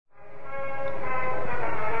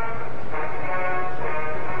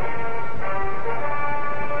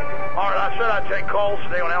take calls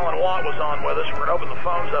today when Alan Watt was on with us. We're going to open the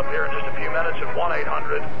phones up here in just a few minutes at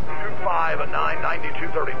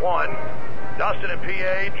 1-800-259-9231. Dustin in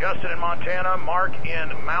PA, Justin in Montana, Mark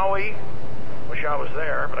in Maui. Wish I was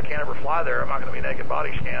there, but I can't ever fly there. I'm not going to be naked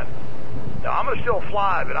body scanned. Now, I'm going to still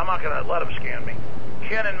fly, but I'm not going to let them scan me.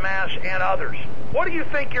 Ken and Mass and others. What do you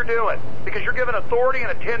think you're doing? Because you're given authority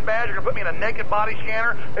and a 10 badge, you're going to put me in a naked body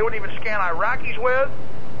scanner they wouldn't even scan Iraqis with?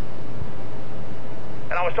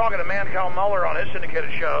 And I was talking to Cal Muller on his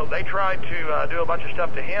syndicated show. They tried to do a bunch of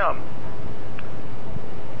stuff to him.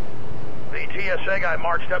 The TSA guy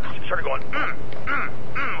marched up and started going,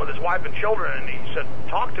 with his wife and children, and he said,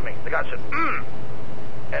 talk to me. The guy said,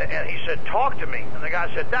 and he said, talk to me. And the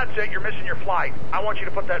guy said, that's it, you're missing your flight. I want you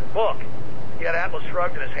to put that book. He had Atlas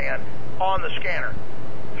Shrugged in his hand on the scanner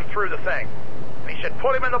through the thing. And he said,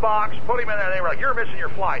 put him in the box, put him in there. And they were like, you're missing your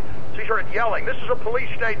flight. So he started yelling, this is a police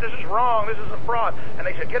state, this is wrong, this is a fraud. And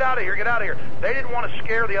they said, get out of here, get out of here. They didn't want to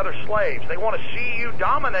scare the other slaves. They want to see you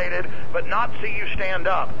dominated, but not see you stand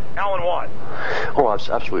up. Alan Watt. Oh, that's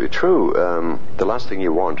absolutely true. The last thing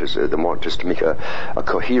you want is just to make a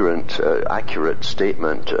coherent, accurate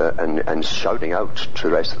statement and shouting out to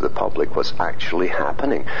the rest of the public what's actually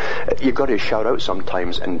happening. You've got to shout out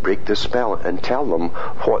sometimes and break the spell and tell them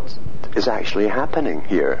what is actually happening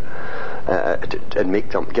here, and make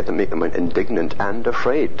them indignant and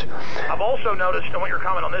afraid. I've also noticed, I want your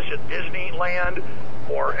comment on this, at Disneyland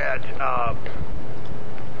or at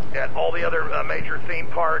all the other major theme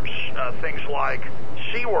parks, things like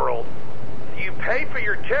SeaWorld, you pay for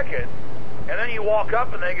your ticket, and then you walk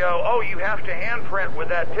up and they go, oh, you have to handprint with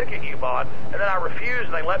that ticket you bought, and then I refuse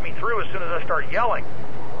and they let me through as soon as I start yelling.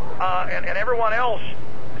 And everyone else,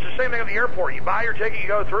 it's the same thing at the airport. You buy your ticket, you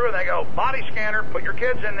go through, and they go, body scanner, put your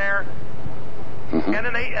kids in there. Mm-hmm.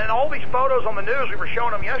 And then all these photos on the news, we were showing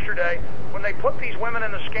them yesterday, when they put these women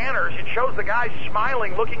in the scanners, it shows the guys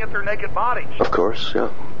smiling, looking at their naked bodies. Of course, yeah.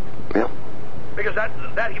 Yeah. Because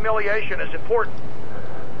that humiliation is important.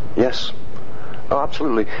 Yes. Oh,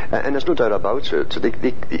 absolutely. And there's no doubt about it.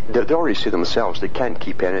 They already say themselves they can't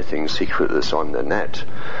keep anything secret that's on the net.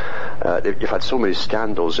 You've had so many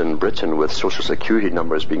scandals in Britain with social security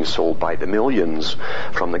numbers being sold by the millions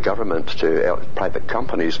from the government to private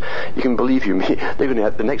companies. You can believe you me, they're going to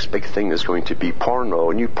have, the next big thing is going to be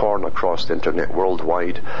porno, new porn across the internet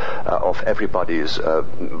worldwide of everybody's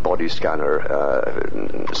body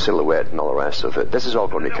scanner silhouette and all the rest of it. This is all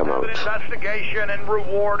going to come out. Investigation and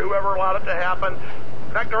reward whoever allowed it to happen.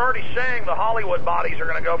 In fact, they're already saying the Hollywood bodies are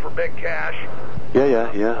going to go for big cash.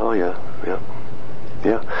 Yeah.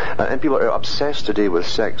 Yeah, and people are obsessed today with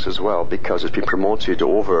sex as well because it's been promoted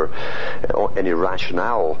over any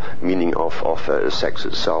rationale meaning of sex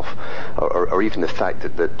itself, or even the fact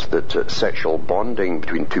that sexual bonding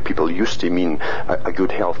between two people used to mean a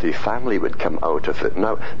good, healthy family would come out of it.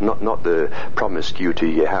 Now, not the promiscuity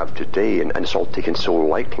you have today, and it's all taken so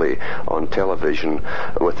lightly on television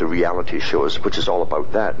with the reality shows, which is all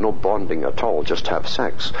about that. No bonding at all, just have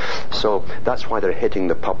sex. So that's why they're hitting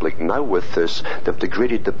the public now with this. They've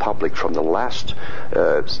degraded the public from the last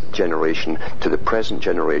generation to the present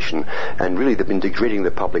generation, and really they've been degrading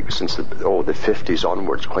the public since the 50s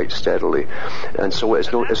onwards quite steadily, and so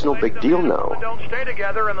it's no big deal now. Don't stay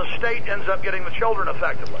together, and the state ends up getting the children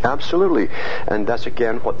effectively. Absolutely, and that's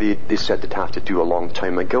again what they said they'd have to do a long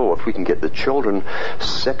time ago. If we can get the children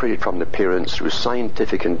separated from the parents through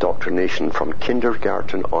scientific indoctrination from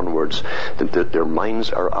kindergarten onwards, their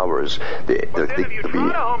minds are ours. If you try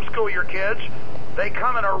to homeschool your kids, they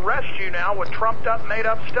come and arrest you now with trumped-up,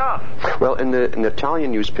 made-up stuff. Well, in the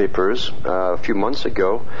Italian newspapers a few months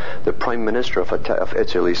ago, the Prime Minister of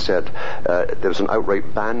Italy said there was an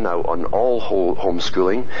outright ban now on all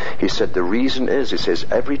homeschooling. He said the reason is, he says,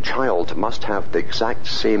 every child must have the exact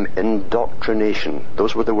same indoctrination.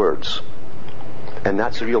 Those were the words. And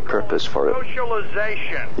that's the real purpose for it.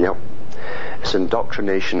 Socialization. Yep. It's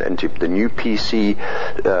indoctrination into the new PC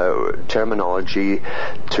terminology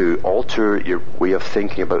to alter your way of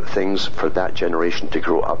thinking about things for that generation to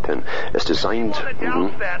grow up in. It's designed...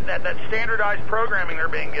 that standardized programming they're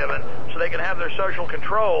being given so they can have their social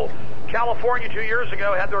control. California 2 years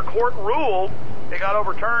ago had their court ruled. It got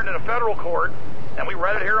overturned in a federal court, and we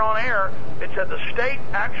read it here on air. It said the state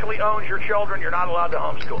actually owns your children. You're not allowed to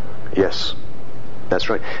homeschool. Yes. That's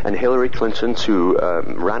right. And Hillary Clinton, too,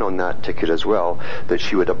 ran on that ticket as well, that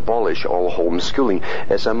she would abolish all homeschooling.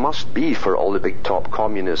 It's a must-be for all the big top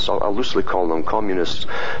communists, I'll loosely call them communists,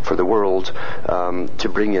 for the world, to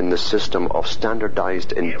bring in the system of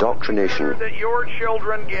standardized indoctrination. It would be better that your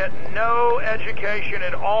children get no education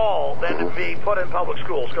at all than to be put in public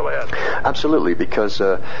schools. Go ahead. Absolutely, because,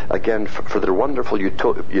 again, for their wonderful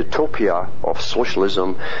utopia of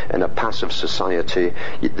socialism in a passive society,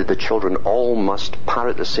 the children all must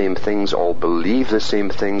parrot the same things, all believe the same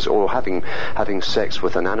things, or having sex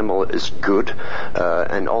with an animal is good,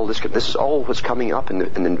 and all this. This is all what's coming up in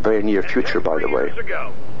the very near future, by the way. 4 years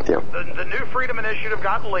ago, the New Freedom Initiative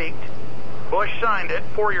got leaked. Bush signed it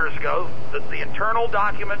 4 years ago. The internal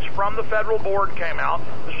documents from the federal board came out.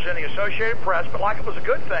 This was in the Associated Press, but like it was a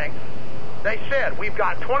good thing, they said, we've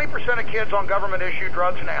got 20% of kids on government-issued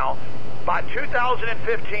drugs now. By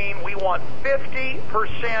 2015, we want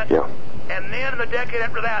 50%. Yeah. And then in the decade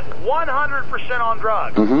after that, 100% on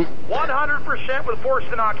drugs. 100% with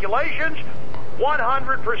forced inoculations.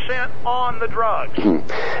 100% on the drugs.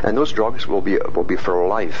 And those drugs will be for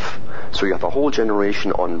life. So you have a whole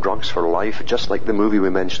generation on drugs for life, just like the movie we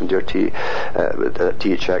mentioned there,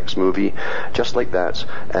 THX movie, just like that.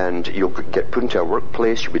 And you'll get put into a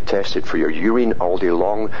workplace, you'll be tested for your urine all day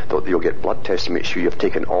long, you'll get blood tests to make sure you've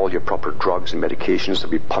taken all your proper drugs and medications. There'll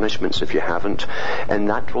be punishments if you haven't. And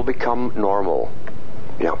that will become normal.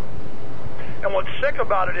 Yeah. And what's sick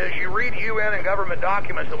about it is you read UN and government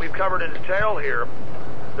documents that we've covered in detail here.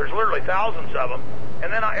 There's literally thousands of them.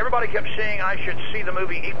 And then everybody kept saying I should see the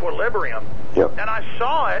movie Equilibrium. Yep. And I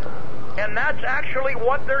saw it, and that's actually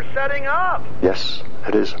what they're setting up. Yes,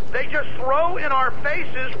 it is. They just throw in our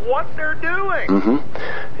faces what they're doing.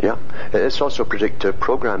 Yeah. It's also predictive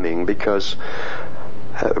programming, because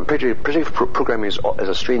predictive programming is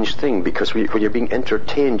a strange thing, because when you're being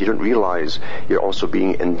entertained, you don't realize you're also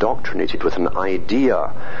being indoctrinated with an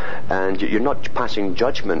idea, and you're not passing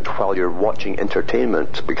judgment while you're watching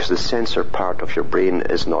entertainment, because the censor part of your brain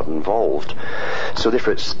is not involved. So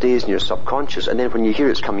therefore it stays in your subconscious, and then when you hear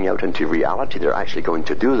it's coming out into reality, they're actually going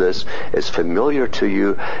to do this, it's familiar to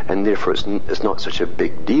you, and therefore it's not such a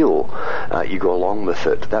big deal. You go along with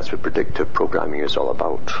it. That's what predictive programming is all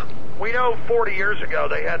about. We know 40 years ago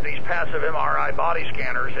they had these passive MRI body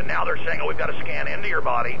scanners, and now they're saying, we've got to scan into your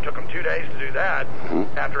body. It took them 2 days to do that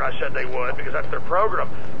after I said they would, because that's their program.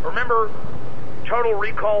 Remember Total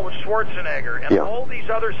Recall with Schwarzenegger and all these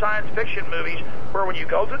other science fiction movies where when you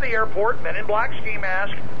go to the airport, men in black ski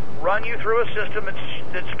mask run you through a system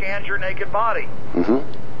that scans your naked body.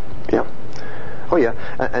 Yeah. Oh, yeah.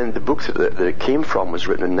 And the book that it came from was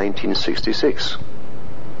written in 1966.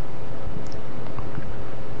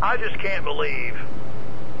 I just can't believe.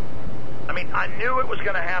 I mean, I knew it was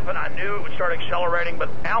going to happen. I knew it would start accelerating. But,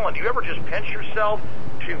 Alan, do you ever just pinch yourself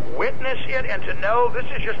to witness it and to know this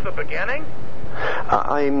is just the beginning?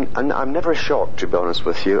 I'm never shocked, to be honest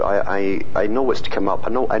with you. I know what's to come up.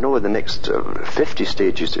 I know in the next 50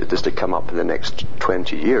 stages is to come up in the next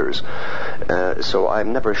 20 years. So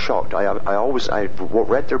I'm never shocked. I've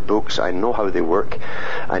read their books. I know how they work.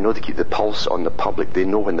 I know they keep the pulse on the public. They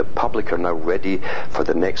know when the public are now ready for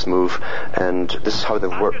the next move, and this is how they've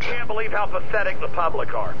worked. I just can't believe how pathetic the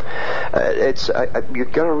public are.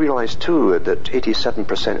 You've got to realize too that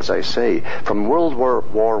 87%, as I say, from World War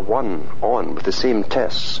I on, with the same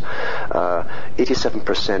tests,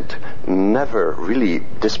 87% never really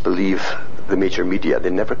disbelieve the major media. They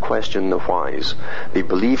never question the whys. They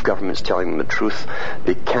believe governments telling them the truth.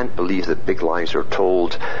 They can't believe that big lies are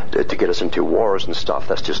told to get us into wars and stuff.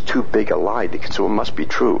 That's just too big a lie. So it must be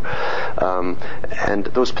true. And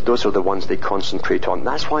those are the ones they concentrate on.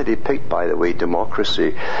 That's why they picked, by the way,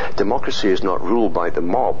 democracy. Democracy is not ruled by the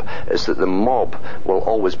mob. It's that the mob will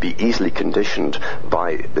always be easily conditioned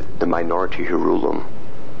by the minority who rule them.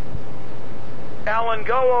 Alan,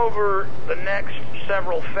 go over the next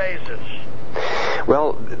several phases.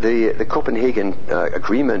 Well, the Copenhagen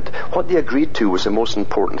Agreement, what they agreed to was the most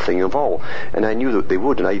important thing of all. And I knew that they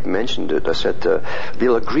would, and I even mentioned it. I said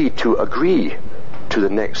they'll agree to the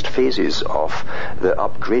next phases of the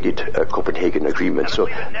upgraded Copenhagen Agreement. So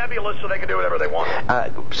it's nebulous, so they can do whatever they want.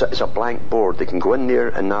 It's a blank board. They can go in there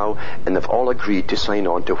and they've all agreed to sign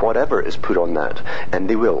on to whatever is put on that, and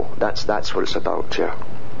they will. That's what it's about. Yeah.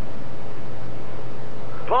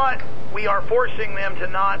 But we are forcing them to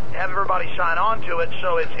not have everybody sign on to it,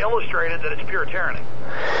 so it's illustrated that it's pure tyranny.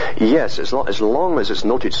 Yes, as long as it's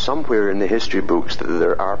noted somewhere in the history books that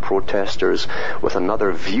there are protesters with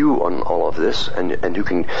another view on all of this, and who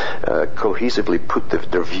can cohesively put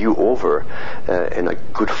their view over in a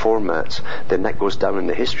good format, then that goes down in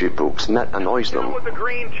the history books, and that annoys them. With the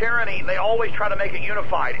green tyranny, they always try to make it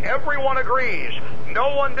unified. Everyone agrees.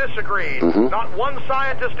 No one disagreed. Mm-hmm. Not one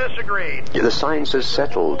scientist disagreed. Yeah, the science is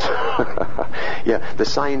settled. Yeah, the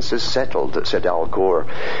science is settled, said Al Gore,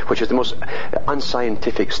 which is the most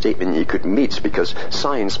unscientific statement you could meet, because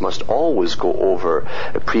science must always go over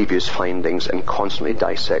previous findings and constantly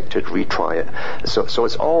dissect it, retry it. So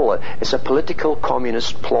it's a political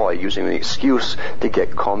communist ploy using an excuse to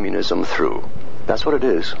get communism through. That's what it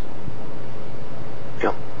is.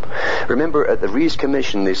 Yeah. Remember, at the Rees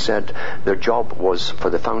Commission, they said their job was, for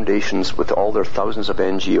the foundations with all their thousands of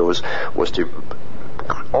NGOs, was to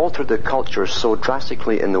alter the culture so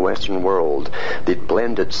drastically in the Western world, they'd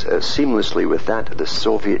blend it seamlessly with that of the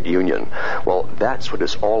Soviet Union. Well, that's what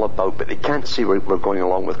it's all about, but they can't see we're going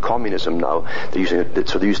along with communism now. They're using it,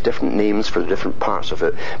 so they use different names for the different parts of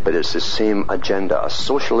it, but it's the same agenda, a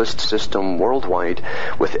socialist system worldwide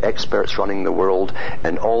with experts running the world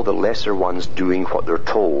and all the lesser ones doing what they're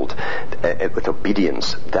told with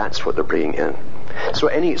obedience. That's what they're bringing in. So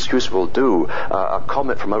any excuse will do. A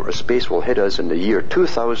comet from outer space will hit us in the year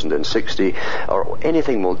 2060, or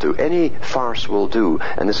anything will do. Any farce will do,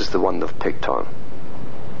 and this is the one they've picked on.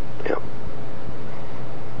 Yeah.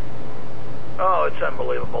 Oh, it's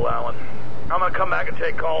unbelievable, Alan. I'm going to come back and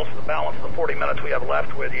take calls for the balance of the 40 minutes we have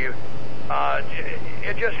left with you.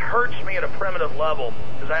 It just hurts me at a primitive level,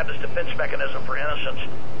 because I have this defense mechanism for innocence,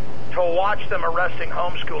 to watch them arresting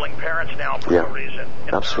homeschooling parents now for no reason.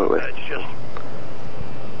 Absolutely. It's just...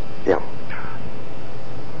 Yeah.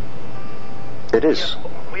 It is.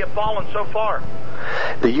 We have fallen so far.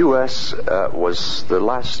 The U.S. was the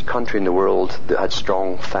last country in the world that had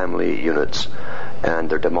strong family units,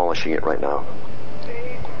 and they're demolishing it right now.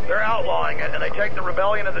 They're outlawing it, and they take the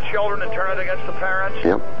rebellion of the children and turn it against the parents.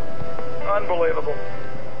 Yep. Unbelievable.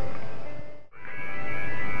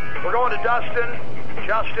 We're going to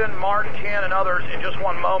Justin, Mark, Ken, and others in just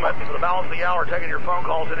one moment for the balance of the hour, taking your phone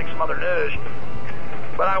calls, hitting some other news.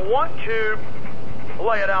 But I want to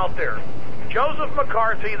lay it out there. Joseph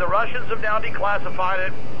McCarthy, the Russians have now declassified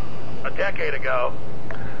it a decade ago,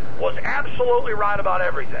 was absolutely right about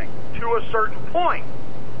everything, to a certain point.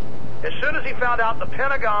 As soon as he found out the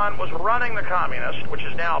Pentagon was running the communists, which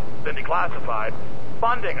has now been declassified,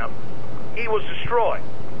 funding them, he was destroyed.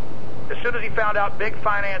 As soon as he found out big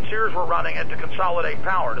financiers were running it to consolidate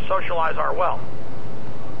power, to socialize our wealth.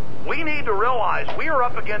 We need to realize we are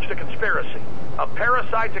up against a conspiracy of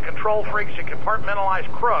parasites and control freaks and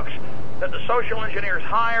compartmentalized crooks that the social engineers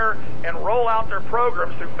hire and roll out their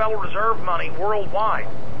programs through Federal Reserve money worldwide.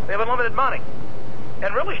 They have unlimited money.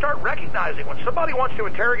 And really start recognizing when somebody wants to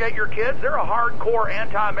interrogate your kids, they're a hardcore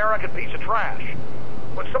anti-American piece of trash.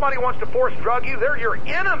 When somebody wants to force drug you, they're your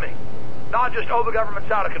enemy, not just, oh, the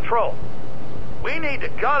government's out of control. We need to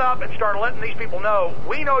gut up and start letting these people know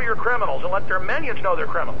we know you're criminals, and let their minions know they're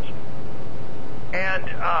criminals. And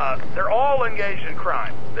they're all engaged in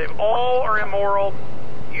crime. They all are immoral.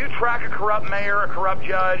 You track a corrupt mayor, a corrupt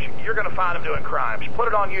judge, you're going to find them doing crimes. Put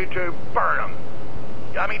it on YouTube, burn them.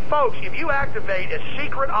 I mean, folks, if you activate as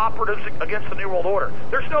secret operatives against the New World Order,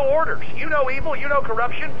 there's no orders. You know evil, you know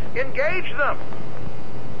corruption, engage them.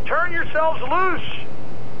 Turn yourselves loose.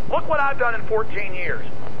 Look what I've done in 14 years.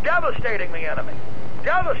 Devastating the enemy.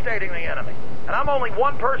 Devastating the enemy. And I'm only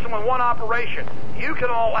one person with one operation. You can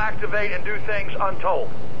all activate and do things untold.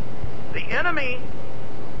 The enemy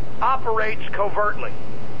operates covertly.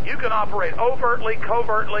 You can operate overtly,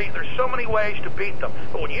 covertly. There's so many ways to beat them.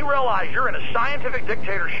 But when you realize you're in a scientific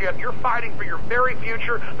dictatorship, you're fighting for your very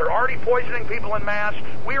future, they're already poisoning people in mass,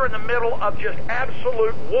 we're in the middle of just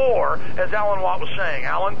absolute war, as Alan Watt was saying.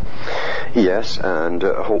 Alan? Yes, and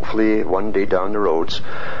hopefully one day down the roads,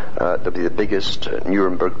 there'll be the biggest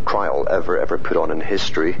Nuremberg trial ever put on in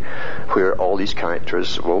history, where all these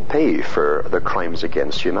characters will pay for their crimes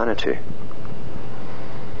against humanity.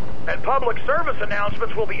 And public service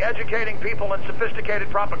announcements will be educating people in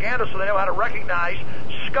sophisticated propaganda so they know how to recognize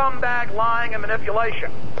scumbag lying and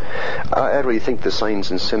manipulation. I really think the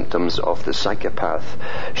signs and symptoms of the psychopath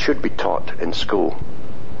should be taught in school.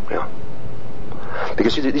 Yeah.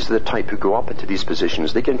 Because these are the type who go up into these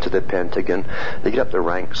positions. They get into the Pentagon, they get up the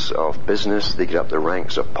ranks of business, they get up the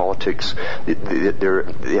ranks of politics. They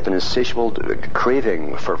have an insatiable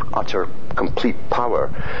craving for utter, complete power.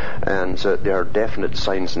 And there are definite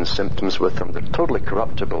signs and symptoms with them. They're totally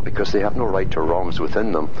corruptible because they have no right or wrongs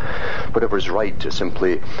within them. Whatever is right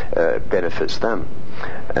simply benefits them.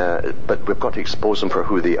 But we've got to expose them for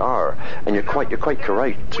who they are. And you're quite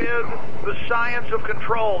correct. With the science of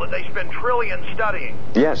control that they spend trillions studying.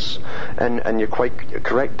 Yes, and you're quite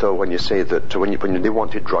correct though when you say that when they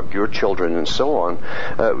want to drug your children and so on,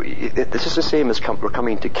 this is the same as we're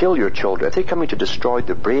coming to kill your children. If they're coming to destroy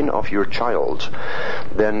the brain of your child,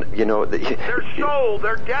 then their soul,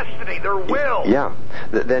 their destiny, their will. Yeah,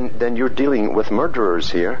 then you're dealing with murderers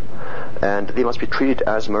here, and they must be treated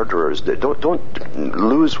as murderers. Don't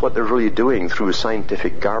lose what they're really doing through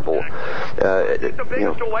scientific garble. The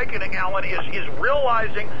biggest awakening, Alan, is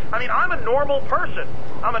realizing. I mean, I'm a normal person.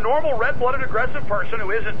 I'm a normal red-blooded aggressive person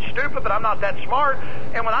who isn't stupid, but I'm not that smart.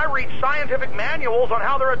 And when I read scientific manuals on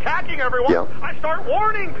how they're attacking everyone, I start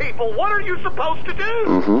warning people, what are you supposed to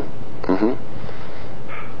do?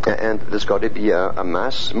 And there's got to be a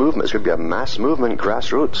mass movement. There's going to be a mass movement,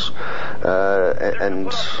 grassroots. And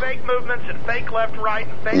put on fake movements and fake left, right,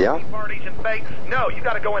 and fake parties and fake. No, you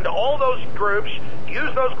got to go into all those groups,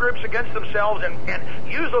 use those groups against themselves,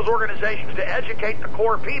 and use those organizations to educate the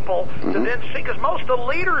core people to then see, because most of the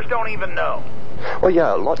leaders don't even know. Well,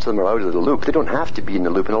 yeah, lots of them are out of the loop. They don't have to be in the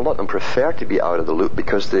loop, and a lot of them prefer to be out of the loop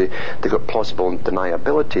because they've got plausible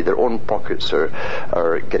deniability. Their own pockets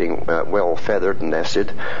are getting well feathered and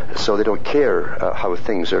nested, so they don't care how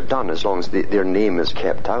things are done as long as their name is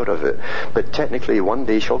kept out of it. But technically, one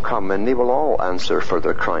day shall come and they will all answer for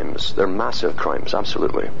their crimes. Their massive crimes,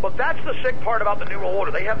 absolutely. Well, that's the sick part about the New World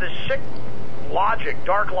Order. They have this sick logic,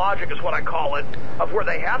 dark logic is what I call it, of where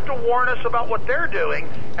they have to warn us about what they're doing,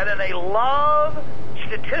 and then they love,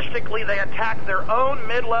 statistically, they attack their own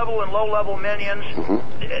mid-level and low-level minions.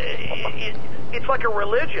 It's like a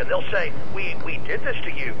religion. They'll say, we did this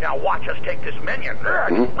to you, now watch us take this minion. I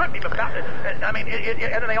mean, and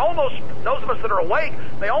then they almost, those of us that are awake,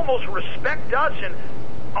 they almost respect us, and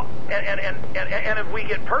if we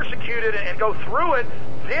get persecuted and go through it,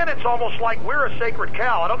 then it's almost like we're a sacred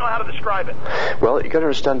cow. I don't know how to describe it. Well, you got to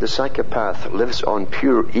understand the psychopath lives on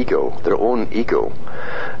pure ego, their own ego,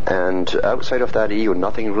 and outside of that ego,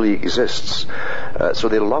 nothing really exists. So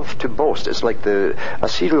they love to boast. It's like a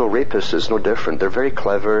serial rapist is no different. They're very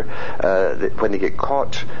clever. When they get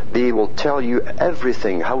caught, they will tell you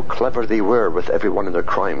everything, how clever they were with every one of their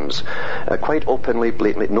crimes, quite openly,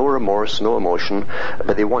 blatantly, no remorse, no emotion,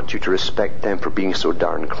 but they want you to respect them for being so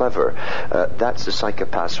darn clever. That's the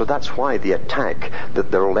psychopath. So that's why they attack their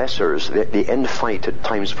lessers. They infight at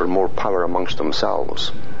times for more power amongst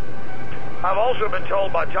themselves. I've also been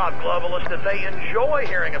told by top globalists that they enjoy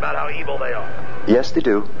hearing about how evil they are. Yes, they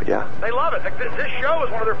do. Yeah. They love it. This show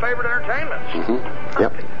is one of their favorite entertainments.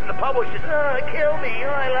 Yep. The public says, kill me.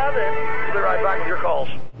 I love it. We'll be right back with your calls.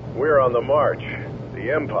 We're on the march.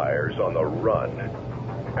 The Empire's on the run.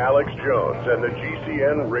 Alex Jones and the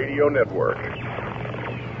GCN Radio Network.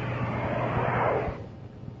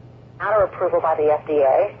 Under approval by the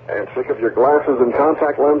FDA. And sick of your glasses and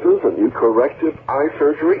contact lenses? A new corrective eye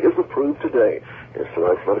surgery is approved today. Here's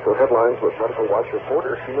tonight's medical headlines with Medical Watch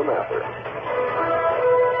reporter Sheila Mather.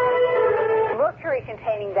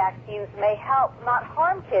 Mercury-containing vaccines may help, not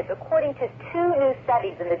harm kids, according to 2 new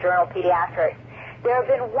studies in the journal Pediatrics. There have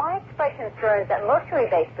been widespread concerns that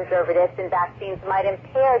mercury-based preservatives in vaccines might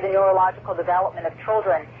impair the neurological development of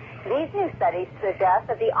children. These new studies suggest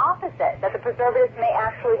that the opposite, that the preservatives may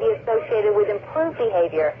actually be associated with improved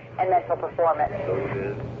behavior and mental performance.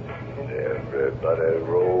 Everybody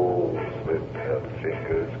rolls with their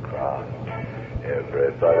fingers crossed.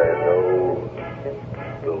 Everybody knows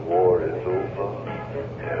the war is over.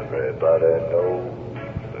 Everybody knows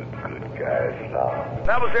the good guys lost.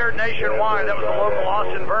 That was aired nationwide. That was the local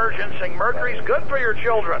Austin version saying mercury's good for your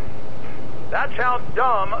children. That's how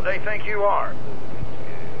dumb they think you are.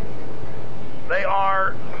 They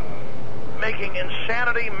are making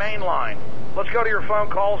insanity mainline. Let's go to your phone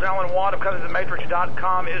calls. Alan Watt of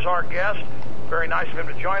CutThroughTheMatrix.com is our guest. Very nice of him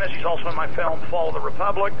to join us. He's also in my film, Fall of the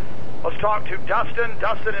Republic. Let's talk to Dustin.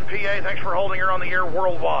 Dustin in PA, thanks for holding her on the air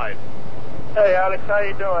worldwide. Hey, Alex, how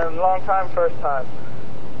you doing? Long time, first time.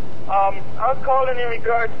 I was calling in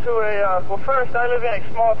regards to well, first, I live in a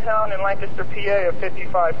small town in Lancaster, PA of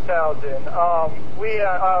 55,000. We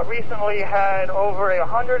recently had over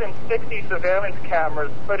 160 surveillance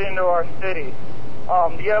cameras put into our city.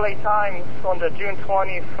 The LA Times on the June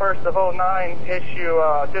 21st of 2009 issue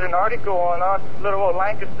did an article on us, little old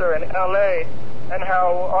Lancaster in LA, and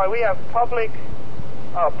how we have private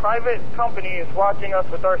companies watching us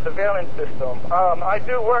with our surveillance system. I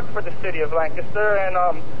do work for the city of Lancaster, and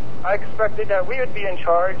I expected that we would be in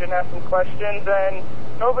charge and ask some questions, and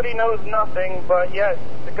nobody knows nothing, but yet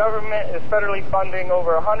the government is federally funding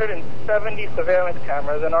over 170 surveillance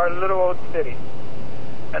cameras in our little old city.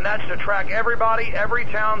 And that's to track everybody. Every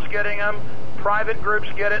town's getting them. Private groups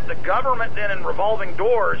get it. The government then, in revolving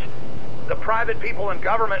doors, the private people in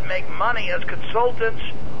government make money as consultants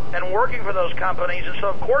and working for those companies, and so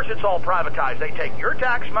of course it's all privatized. They take your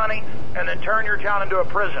tax money and then turn your town into a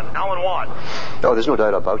prison. Alan Watt. No, there's no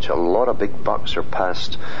doubt about it. A lot of big bucks are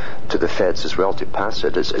passed to the feds as well to pass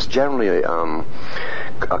it. It's generally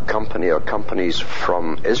a company or companies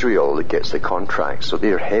from Israel that gets the contract, so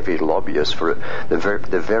they're heavy lobbyists for it. The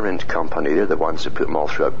Verint company, they're the ones that put them all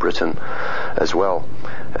throughout Britain as well.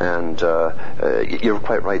 And you're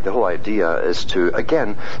quite right. The whole idea is to,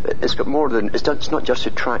 again, it's got more than, it's not just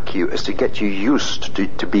to track you, it's to get you used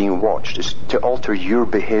to being watched. It's to alter your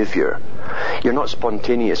behavior. You're not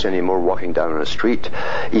spontaneous anymore walking down on a street,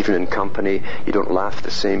 even in company. You don't laugh the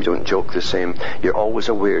same, you don't joke the same. You're always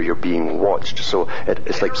aware you're being watched. So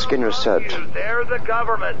it's like Skinner said. They're the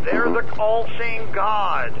government. They're the all-seeing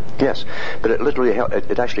God. Yes, but it literally,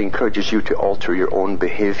 it actually encourages you to alter your own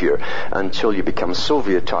behavior until you become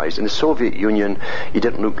Sovietized. In the Soviet Union, you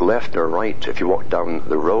didn't look left or right if you walked down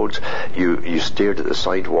the road. You stared at the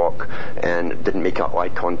sidewalk and didn't make eye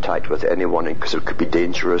contact with anyone because it could be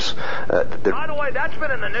dangerous. By the way, that's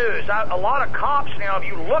been in the news. A lot of cops now, if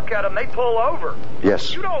you look at them, they pull over.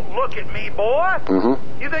 Yes. You don't look at me, boy.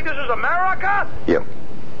 You think this is America? Yep.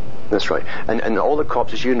 That's right. And all the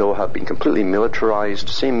cops, as you know, have been completely militarized,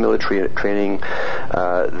 same military training.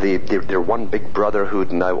 They're one big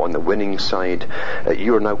brotherhood now on the winning side.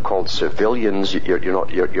 You are now called civilians.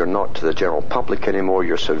 You're not the general public anymore.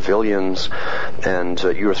 You're civilians, and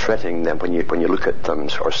you're threatening them when you look at them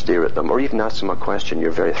or stare at them or even ask them a question.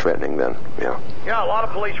 You're very threatening then. Yeah. Yeah. A lot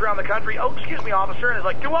of police around the country. Oh, excuse me, officer. And it's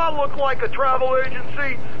like, do I look like a travel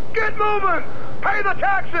agency? Get moving. Pay the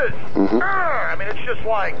taxes. I mean, it's just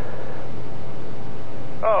like.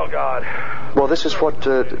 Oh, God. Well, this is what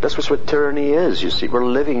tyranny is, you see. We're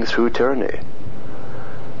living through tyranny.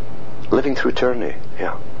 Living through tyranny,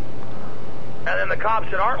 yeah. And then the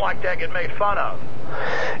cops that aren't like that get made fun of.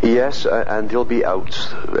 Yes, and they'll be out.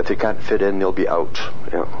 If they can't fit in, they'll be out,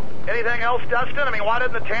 yeah. Anything else, Dustin? I mean, why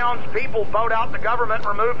didn't the town's people vote out the government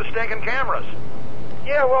and remove the stinking cameras?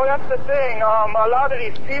 Yeah, well, that's the thing. A lot of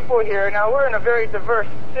these people here, now we're in a very diverse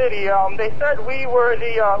city. They said we're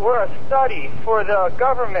a study for the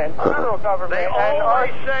government, federal government. They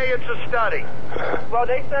always say it's a study. Well,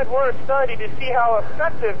 they said we're a study to see how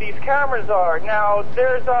effective these cameras are. Now,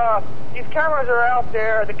 these cameras are out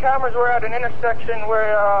there. The cameras were at an intersection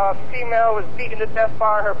where a female was beaten to death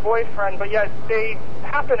by her boyfriend, but yet they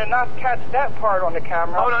happen to not catch that part on the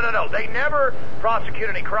camera. Oh, no. They never prosecute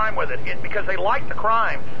any crime with it because they like the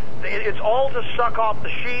crime. It's all to suck off the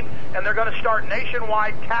sheep, and they're going to start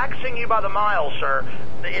nationwide taxing you by the mile, sir.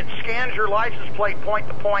 It scans your license plate point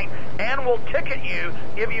to point and will ticket you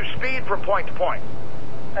if you speed from point to point.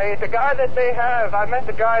 Hey, the guy that they have, I met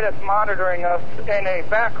the guy that's monitoring us in a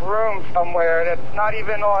back room somewhere that's not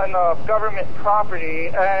even on government property,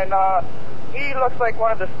 and he looks like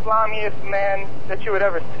one of the slummiest men that you would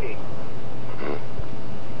ever see.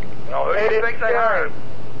 Oh, who do you think they hired?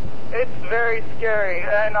 It's very scary,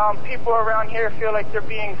 and people around here feel like they're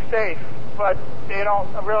being safe, but they don't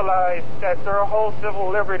realize that their whole civil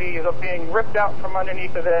liberties are being ripped out from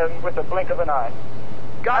underneath of them with a blink of an eye.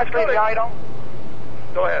 Actually, the eye don't.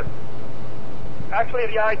 Go ahead. Actually,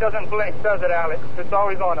 the eye doesn't blink, does it, Alex? It's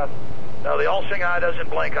always on us. No, the all-seeing eye doesn't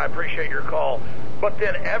blink. I appreciate your call. But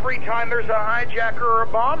then every time there's a hijacker or a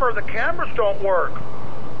bomber, the cameras don't work.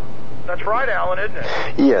 That's right, Alan, isn't it?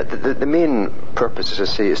 Yeah, the main purpose, as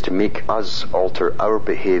I say, is to make us alter our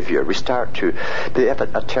behavior. They have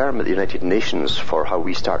a term at the United Nations for how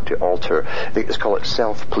we start to alter. They call it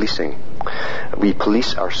self-policing. We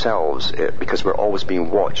police ourselves because we're always being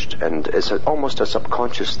watched, and it's almost a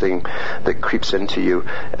subconscious thing that creeps into you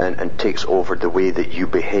and takes over the way that you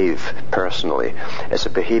behave personally. It's a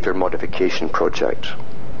behavior modification project.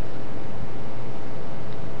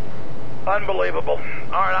 Unbelievable.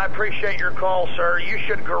 All right, I appreciate your call, sir. You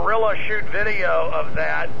should guerrilla shoot video of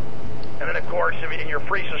that. And then, of course, in your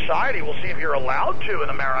free society, we'll see if you're allowed to in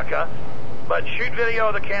America. But shoot video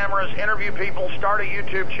of the cameras, interview people, start a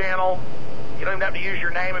YouTube channel. You don't even have to use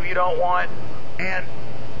your name if you don't want. And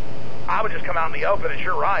I would just come out in the open, as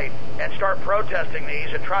you're right, and start protesting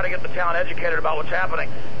these and try to get the town educated about what's happening.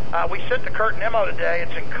 We sent the Kurt Nemo today.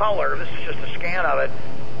 It's in color. This is just a scan of it.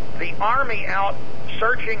 the Army out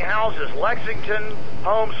searching houses. Lexington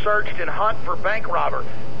home searched in hunt for bank robber.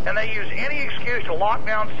 And they use any excuse to lock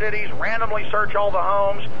down cities, randomly search all the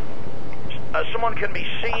homes. Someone can be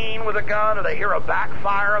seen with a gun, or they hear a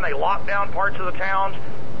backfire and they lock down parts of the towns.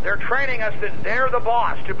 They're training us that they're the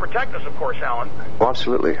boss to protect us, of course, Alan. Oh,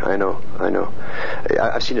 absolutely. I know.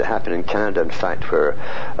 I've seen it happen in Canada, in fact, where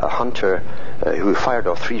a hunter who fired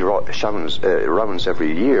off 3 rounds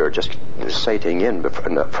every year, just sighting in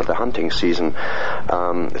for the hunting season,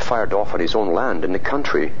 fired off on his own land in the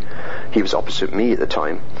country. He was opposite me at the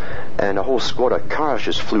time, and a whole squad of cars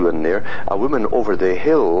just flew in there. A woman over the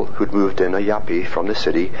hill who'd moved in, a yappy from the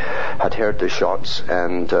city, had heard the shots,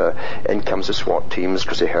 and in comes the SWAT teams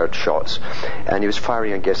because they heard shots, and he was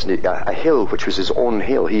firing against a hill which was his own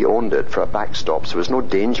hill. He owned it for a backstop, so there was no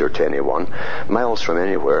danger to anyone, miles from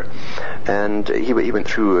anywhere, and he went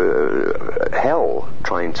through hell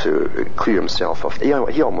trying to clear himself of.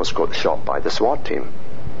 He almost got shot by the SWAT team.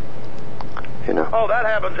 You know. Oh, that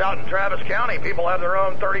happens out in Travis County. People have their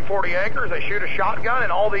own 30, 40 acres. They shoot a shotgun,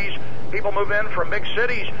 and all these people move in from big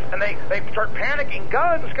cities, and they start panicking,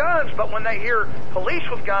 guns. But when they hear police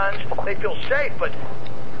with guns, they feel safe. But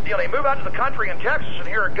they move out to the country in Texas and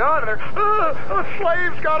hear a gun, and they're, a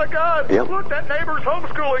slave's got a gun. Yep. Look, that neighbor's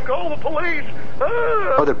homeschooling. Call the police.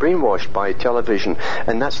 Oh, they're brainwashed by television,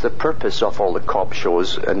 and that's the purpose of all the cop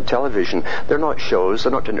shows and television. They're not shows,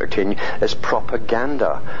 they're not to entertain you. It's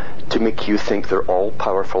propaganda to make you think they're all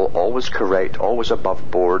powerful, always correct, always above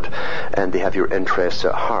board, and they have your interests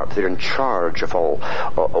at heart. They're in charge of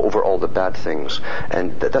over all the bad things,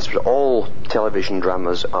 and that's what all television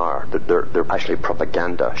dramas are. They're actually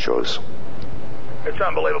propaganda shows. It's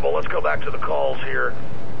unbelievable. Let's go back to the calls here.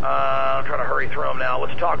 I'm trying to hurry through them now.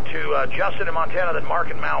 Let's talk to Justin in Montana, then Mark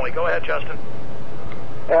in Maui. Go ahead, Justin.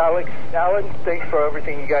 Alan, thanks for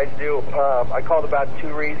everything you guys do. I called about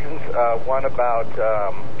 2 reasons. One about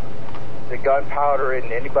the gunpowder,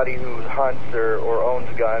 and anybody who hunts or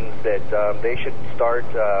owns guns, that they should start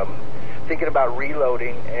thinking about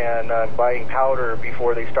reloading and buying powder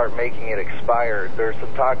before they start making it expire. There's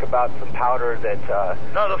some talk about some powder that...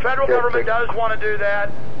 No, the federal government does want to do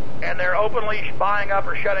that, and they're openly buying up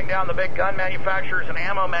or shutting down the big gun manufacturers and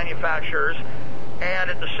ammo manufacturers.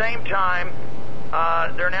 And at the same time,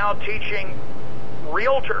 they're now teaching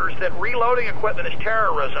realtors that reloading equipment is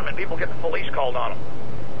terrorism, and people get the police called on them.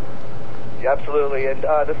 Yeah, absolutely. And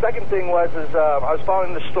the second thing was I was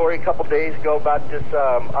following the story a couple days ago about this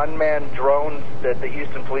unmanned drones that the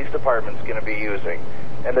Houston Police Department's going to be using,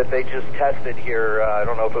 and that they just tested here, I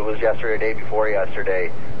don't know if it was yesterday or the day before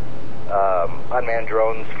yesterday, unmanned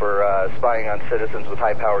drones for spying on citizens with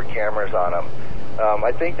high-powered cameras on them.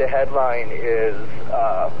 I think the headline is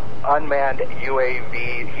unmanned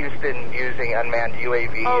UAV, Houston using unmanned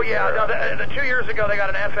UAVs. Oh, yeah. No, 2 years ago, they got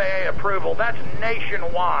an FAA approval. That's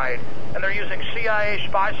nationwide. And they're using CIA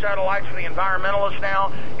spy satellites for the environmentalists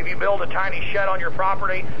now. If you build a tiny shed on your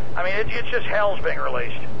property, I mean, it's just hell's being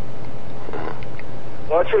released.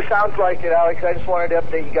 Well, it sure sounds like it, Alex. I just wanted to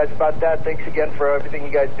update you guys about that. Thanks again for everything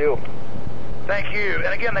you guys do. Thank you.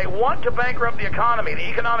 And again, they want to bankrupt the economy. The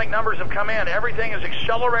economic numbers have come in. Everything is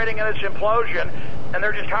accelerating in its implosion, and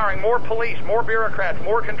they're just hiring more police, more bureaucrats,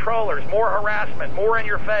 more controllers, more harassment, more in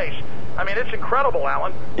your face. I mean, it's incredible,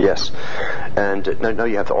 Alan. Yes, and now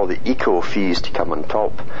you have all the eco fees to come on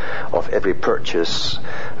top of every purchase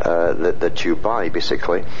that you buy,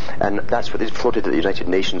 basically, and that's what they floated at the United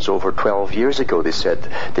Nations over 12 years ago. They said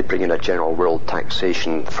they'd bring in a general world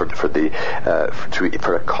taxation for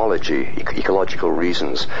ecological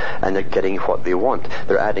reasons, and they're getting what they want.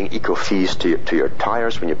 They're adding eco fees to your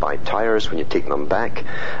tires when you buy tires, when you take them back,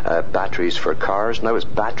 batteries for cars. Now it's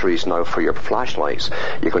batteries now for your flashlights.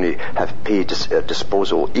 You're going to have paid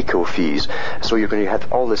disposal eco fees, so you're going to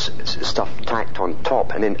have all this stuff tacked on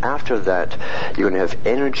top, and then after that you're going to have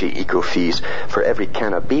energy eco fees for every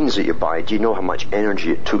can of beans that you buy. Do you know how much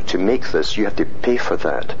energy it took to make this? You have to pay for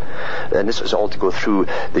that, and this is all to go through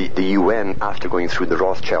the UN after going through the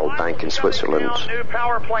Rothschild Bank in Switzerland. New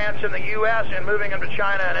power plants in the U.S. and moving them to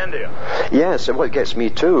China and India. Yes, and what gets me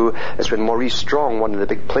too is when Maurice Strong, one of the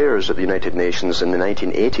big players at the United Nations in the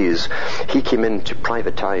 1980s, he came in to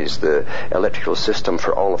privatize the electrical system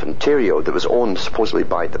for all of Ontario that was owned supposedly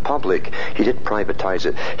by the public. He did privatize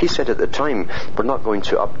it. He said at the time, we're not going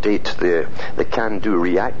to update the CANDU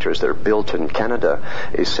reactors that are built in Canada.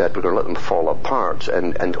 He said we're going to let them fall apart,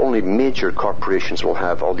 and only major corporations will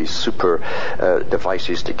have all these super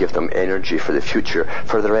devices to give them energy for the future.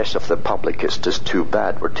 For the rest of the public, it's just too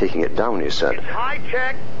bad. We're taking it down, he said. It's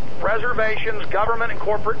high-tech reservations, government and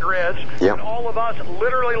corporate grids, yep. And all of us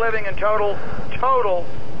literally living in total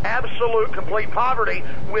absolute, complete poverty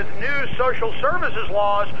with new social services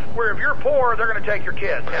laws where if you're poor, they're going to take your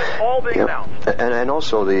kids. And it's all being announced. And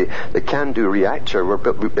also the CANDU reactor,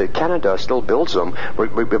 Canada still builds them.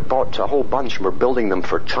 We bought a whole bunch, and we're building them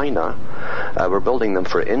for China. We're building them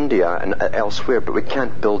for India and elsewhere, but we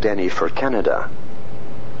can't build any for Canada,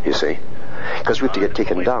 you see, because we have to get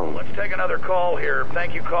taken down. Let's take another call here.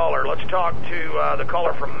 Thank you, caller. Let's talk to the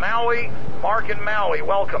caller from Maui. Mark in Maui,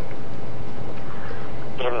 welcome.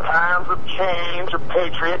 In times of change, a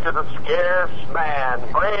patriot is a scarce man,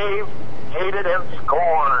 brave, hated, and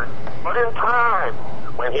scorned. But in time,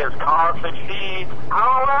 when his cause succeeds,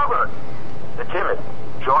 however, the timid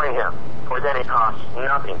join him, for then it costs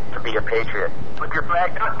nothing to be a patriot.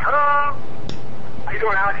 FlipYourFlag.com. How you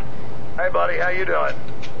doing, Alex? Hey, buddy, how you doing?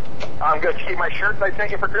 I'm good. Did you keep my shirts I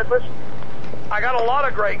sent you for Christmas? I got a lot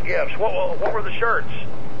of great gifts. What were the shirts?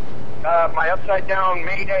 My upside down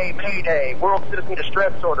Mayday, Mayday, World Citizen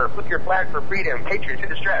Distress Order, Flip Your Flag for Freedom, Patriots in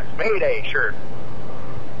Distress, Mayday shirt.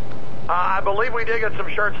 I believe we did get some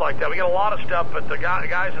shirts like that. We get a lot of stuff, but the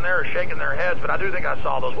guys in there are shaking their heads, but I do think I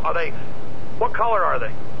saw those. Are they, what color are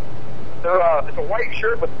they? It's a white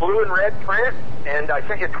shirt with blue and red print, and I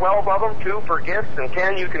sent you 12 of them, 2 for gifts, and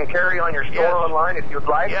 10 you can carry on your store online if you'd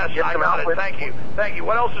like. Yes, I got it. Thank you. Thank you.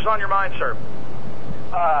 What else is on your mind, sir?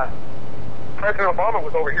 President Obama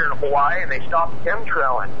was over here in Hawaii, and they stopped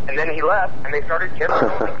chemtrailing, and then he left, and they started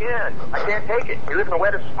chemtrailing again. I can't take it. We live in the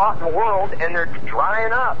wettest spot in the world, and they're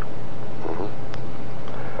drying up.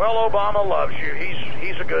 Well, Obama loves you.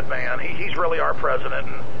 He's a good man. He's really our president,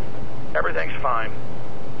 and everything's fine.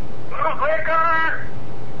 I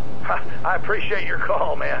appreciate your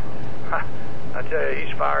call, man. I tell you,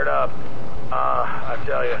 he's fired up. I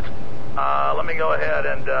tell you. Let me go ahead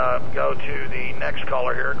and go to the next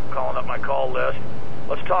caller here, calling up my call list.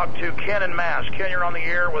 Let's talk to Ken in Mass. Ken, you're on the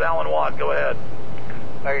air with Alan Watt. Go ahead.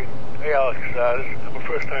 Hey Alex. I'm a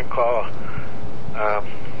first-time caller. I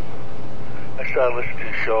started listening to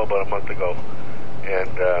your show about a month ago,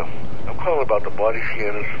 and I'm calling about the body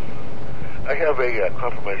scanners. I have a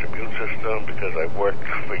compromised immune system because I've worked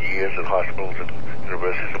for years in hospitals and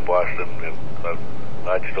universities in Boston and a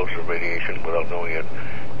large dose of radiation without knowing it.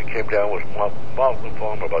 It came down with multiple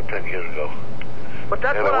lymphoma about 10 years ago. But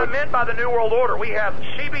that's what I meant by the New World Order. We have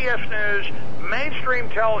CBS News, mainstream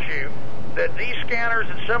tells you that these scanners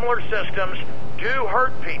and similar systems do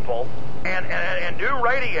hurt people and do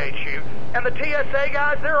radiate you. And the TSA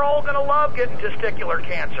guys, they're all going to love getting testicular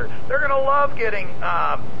cancer. They're going to love getting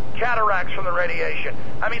cataracts from the radiation.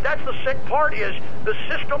 I mean, that's the sick part is the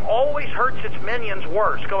system always hurts its minions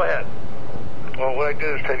worse. Go ahead. Well, what I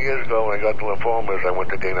did is 10 years ago when I got the lymphomas, I went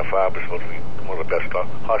to Dana-Farber, supposed to be one of the best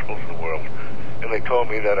hospitals in the world. And they told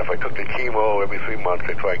me that if I took the chemo every 3 months,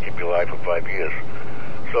 they'd try and keep me alive for 5 years.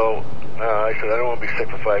 So I said, I don't want to be sick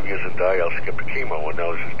for 5 years and die. I'll skip the chemo. And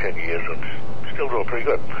now this is 10 years, and I'm still doing pretty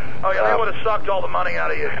good. Oh, yeah, they would have sucked all the money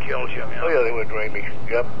out of you and killed you. Oh, yeah, they would have drained me.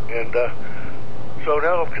 Yep. And so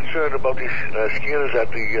now I'm concerned about these scanners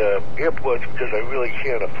at the airports because I really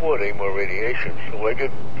can't afford any more radiation. So what I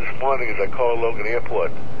did this morning is I called Logan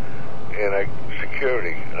Airport and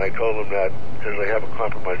security, and I told them that because I have a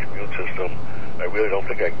compromised immune system, I really don't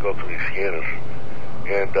think I can go through these scanners.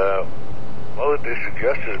 And all that they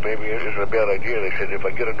suggested is maybe it isn't a bad idea. They said if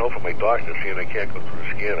I get a note from my doctor saying I can't go through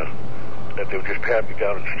the scanner, that they would just pat me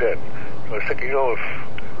down instead. So I was thinking,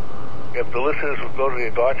 if the listeners would go to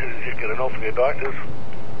their doctors and just get a note from their doctors,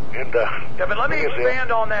 and yeah, but let me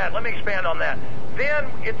expand on that.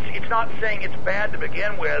 Then it's not saying it's bad to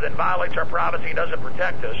begin with and violates our privacy and doesn't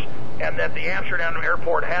protect us, and that the Amsterdam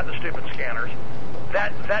airport had the stupid scanners.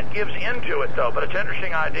 That gives into it, though, but it's an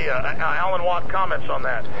interesting idea. Alan Watt comments on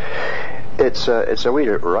that. It's a way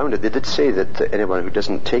around it. They did say that anyone who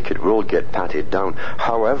doesn't take it will get patted down.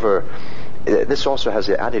 However, this also has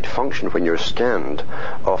the added function when you're scanned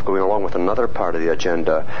of going along with another part of the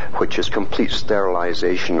agenda, which is complete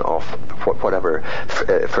sterilization of whatever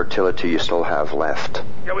fertility you still have left.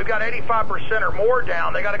 Yeah, we've got 85% or more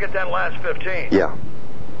down. They got to get that last 15. Yeah.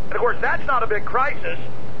 And, of course, that's not a big crisis.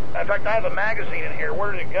 In fact, I have a magazine in here.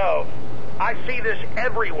 Where did it go? I see this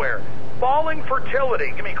everywhere. Falling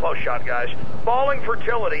fertility. Give me a close shot, guys. Falling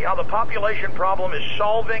fertility, how the population problem is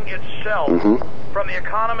solving itself from The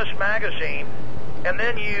Economist magazine. And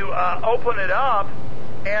then you open it up,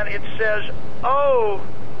 and it says, oh,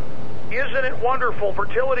 isn't it wonderful?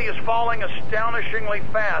 Fertility is falling astonishingly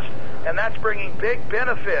fast, and that's bringing big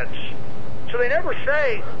benefits. So they never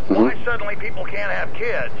say why suddenly people can't have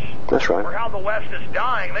kids. That's right. Or how the West is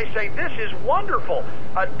dying. They say this is wonderful.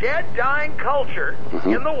 A dead, dying culture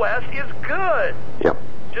in the West is good. Yep.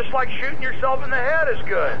 Just like shooting yourself in the head is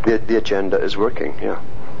good. The agenda is working, yeah.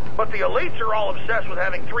 But the elites are all obsessed with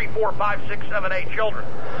having 3, 4, 5, 6, 7, 8 children.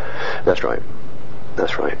 That's right.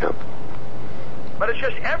 That's right, yep. But it's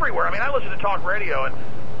just everywhere. I mean, I listen to talk radio, and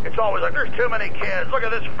it's always like, there's too many kids. Look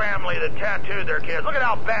at this family that tattooed their kids. Look at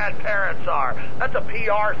how bad parents are. That's a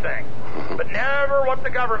PR thing. But never what the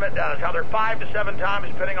government does, how they're 5 to 7 times,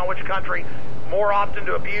 depending on which country, more often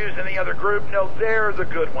to abuse than the other group. No, they're the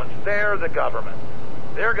good ones. They're the government.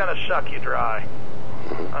 They're going to suck you dry.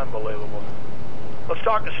 Unbelievable. Let's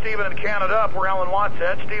talk to Stephen in Canada, up where Alan Watts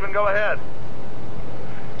at. Stephen, go ahead.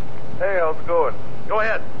 Hey, how's it going? Go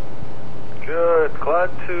ahead. Good. Glad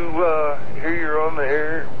to hear you're on the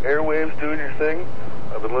airwaves doing your thing.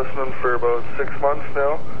 I've been listening for about 6 months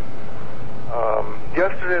now.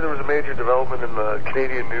 Yesterday there was a major development in the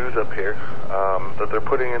Canadian news up here that they're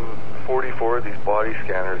putting in 44 of these body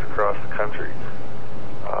scanners across the country,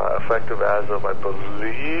 effective as of, I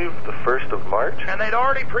believe, the 1st of March. And they'd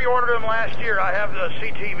already pre-ordered them last year. I have the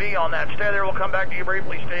CTV on that. Stay there. We'll come back to you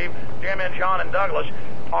briefly, Steve, J-Man, John, and Douglas.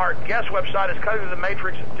 Our guest website is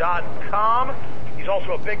cuttingthematrix.com. He's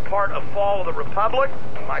also a big part of Fall of the Republic,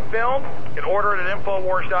 my film. You can order it at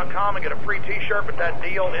Infowars.com and get a free T-shirt, but that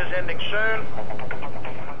deal is ending soon.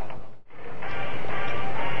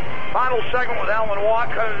 Final segment with Alan Watt,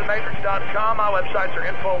 cuttingthematrix.com. My websites are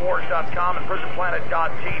Infowars.com and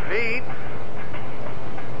PrisonPlanet.tv.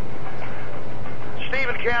 Steve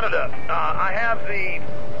in Canada, I have the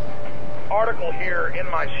article here in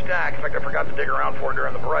my stack. In fact, I forgot to dig around for it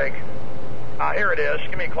during the break. Here it is.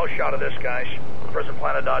 Give me a close shot of this, guys.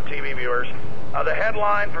 PrisonPlanet.tv viewers. The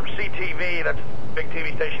headline from CTV, that's a big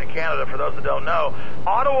TV station in Canada for those that don't know.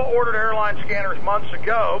 Ottawa ordered airline scanners months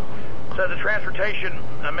ago, said the Transportation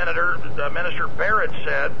Minister Barrett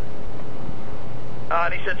said.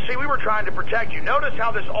 And he said, see, we were trying to protect you. Notice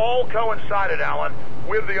how this all coincided, Alan,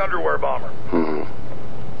 with the underwear bomber.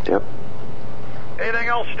 Mm-hmm. Yep. Anything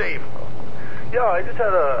else, Steve? Yeah, I just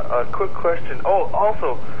had a quick question. Oh,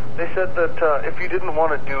 also, they said that if you didn't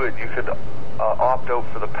want to do it, you could opt out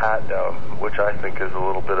for the pat-down, which I think is a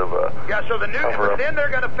little bit of a... Yeah, so the new... But then they're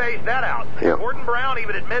going to phase that out. Yep. Gordon Brown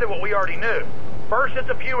even admitted what we already knew. First, it's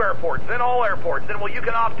a few airports, then all airports. Then, well, you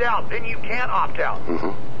can opt out. Then you can't opt out.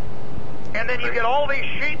 Mm-hmm. And then you get all these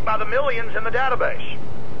sheep by the millions in the database.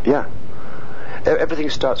 Yeah. Everything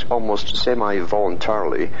starts almost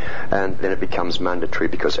semi-voluntarily, and then it becomes mandatory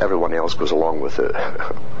because everyone else goes along with it.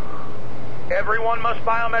 Everyone must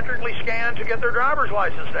biometrically scan to get their driver's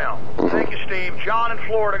license now. Mm-hmm. Thank you, Steve. John in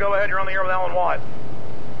Florida, go ahead. You're on the air with Alan Watt.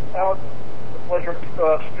 Alan, pleasure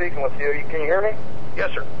speaking with you. Can you hear me?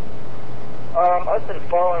 Yes, sir. I've been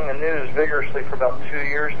following the news vigorously for about 2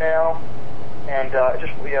 years now, and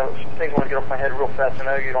just, some things I want to get off my head real fast. I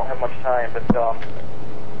know you don't have much time, but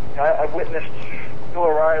I witnessed Bill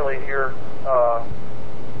O'Reilly here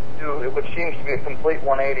do what seems to be a complete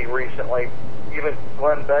 180 recently. Even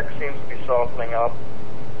Glenn Beck seems to be softening up.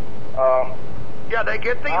 Yeah, they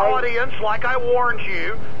get the audience, like I warned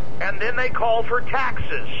you, and then they call for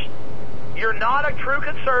taxes. You're not a true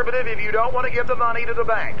conservative if you don't want to give the money to the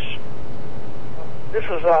banks. This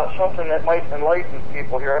is something that might enlighten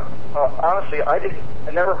people here. Honestly, I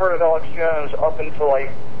never heard of Alex Jones up until I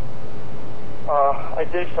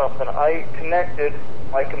did something. I connected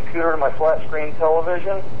my computer to my flat screen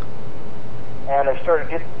television, and I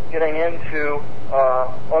started getting into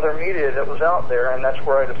other media that was out there, and that's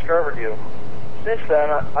where I discovered you. Since then,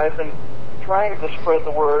 I've been trying to spread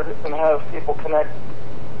the word and have people connect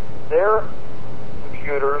their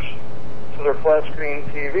computers to their flat screen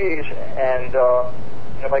TVs, and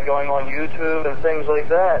by going on YouTube and things like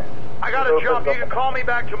that. I got to jump. You can call me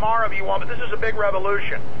back tomorrow if you want, but this is a big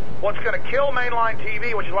revolution. What's going to kill mainline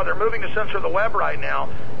TV, which is why they're moving to censor the web right now,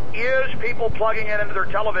 is people plugging it into their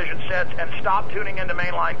television sets and stop tuning into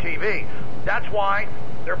mainline TV. That's why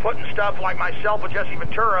they're putting stuff like myself with Jesse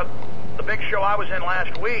Ventura, the big show I was in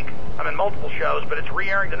last week. I'm in multiple shows, but it's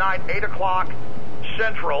re-airing tonight, 8 o'clock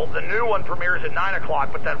Central. The new one premieres at 9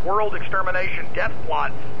 o'clock, but that World Extermination Death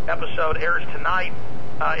Plot episode airs tonight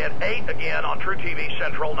at 8 again on True TV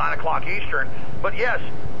Central, 9 o'clock Eastern. But yes,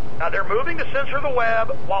 they're moving to censor the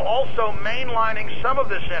web while also mainlining some of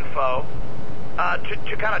this info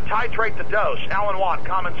to kind of titrate the dose. Alan Watt,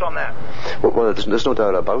 comments on that? Well, there's no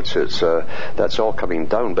doubt about it. That's all coming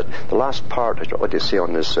down. But the last part, I'd like to say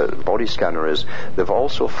on this body scanner is they've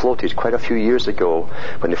also floated quite a few years ago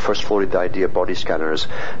when they first floated the idea of body scanners,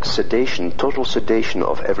 sedation, total sedation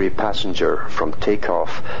of every passenger from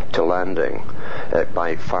takeoff to landing.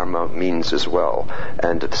 by pharma means as well.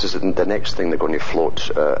 And this is the next thing they're going to float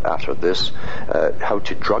after this, how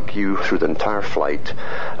to drug you through the entire flight,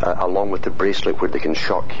 along with the bracelet where they can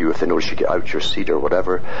shock you if they notice you get out your seat or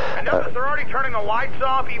whatever. And notice they're already turning the lights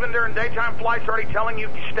off, even during daytime flights, they're already telling you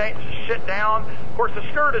to sit down. Of course, the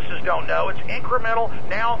stewardesses don't know. It's incremental.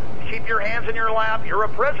 Now, keep your hands in your lap. You're a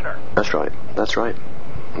prisoner. That's right. That's right.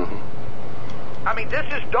 Mm-hmm. I mean, this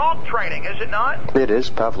is dog training, is it not? It is.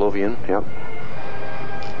 Pavlovian, yeah.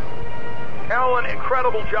 Alan,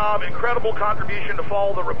 incredible job, incredible contribution to Fall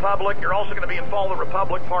of the Republic. You're also going to be in Fall of the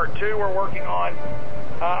Republic Part 2 we're working on.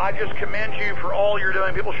 I just commend you for all you're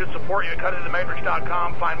doing. People should support you at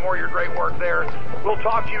cutintothe.matrix.com. Find more of your great work there. We'll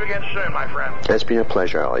talk to you again soon, my friend. It's been a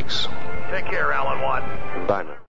pleasure, Alex. Take care, Alan Watt. Bye now.